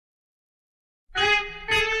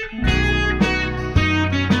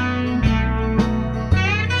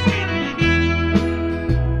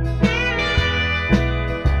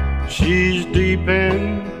She's deep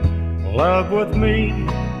in love with me,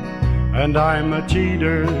 and I'm a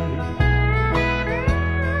cheater.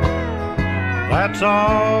 That's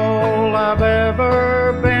all I've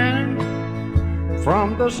ever been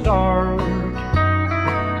from the start.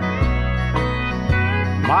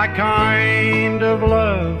 My kind of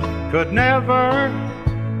love could never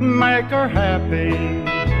make her happy.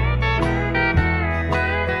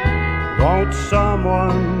 Won't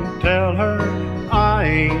someone tell her I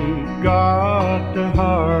ain't got the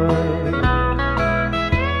heart?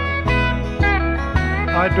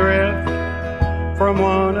 I drift from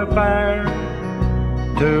one affair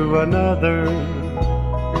to another.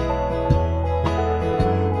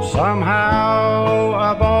 Somehow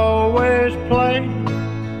I've always played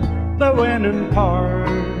the winning part.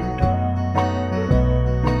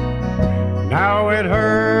 Now it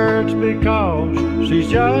hurts because she's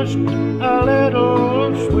just a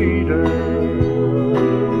little sweeter.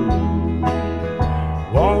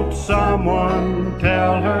 Won't someone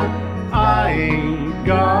tell her I ain't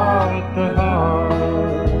got the heart?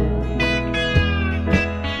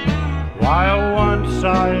 While one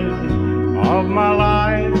side of my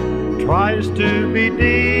life tries to be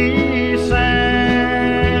decent,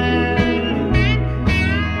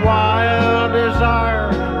 while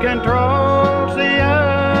desire controls the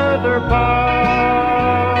other part,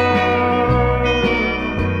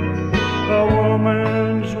 a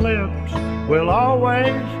woman's lips will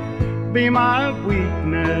always be my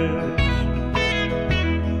weakness.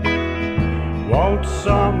 Won't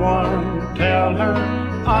someone tell her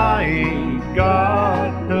I ain't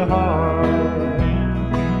got the heart?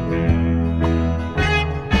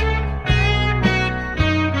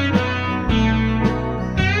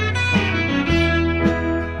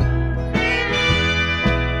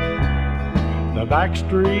 The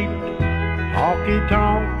backstreet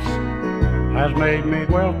honky-tonks has made me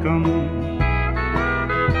welcome.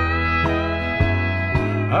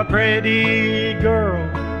 A pretty girl,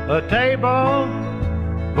 a table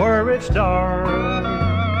where it starts.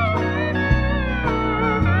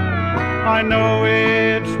 I know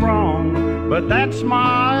it's wrong, but that's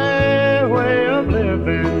my way of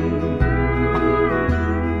living.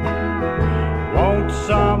 Won't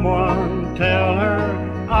someone tell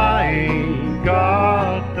her I ain't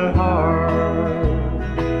got the heart?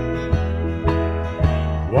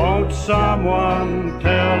 Won't someone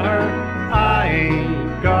tell her I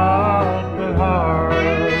ain't got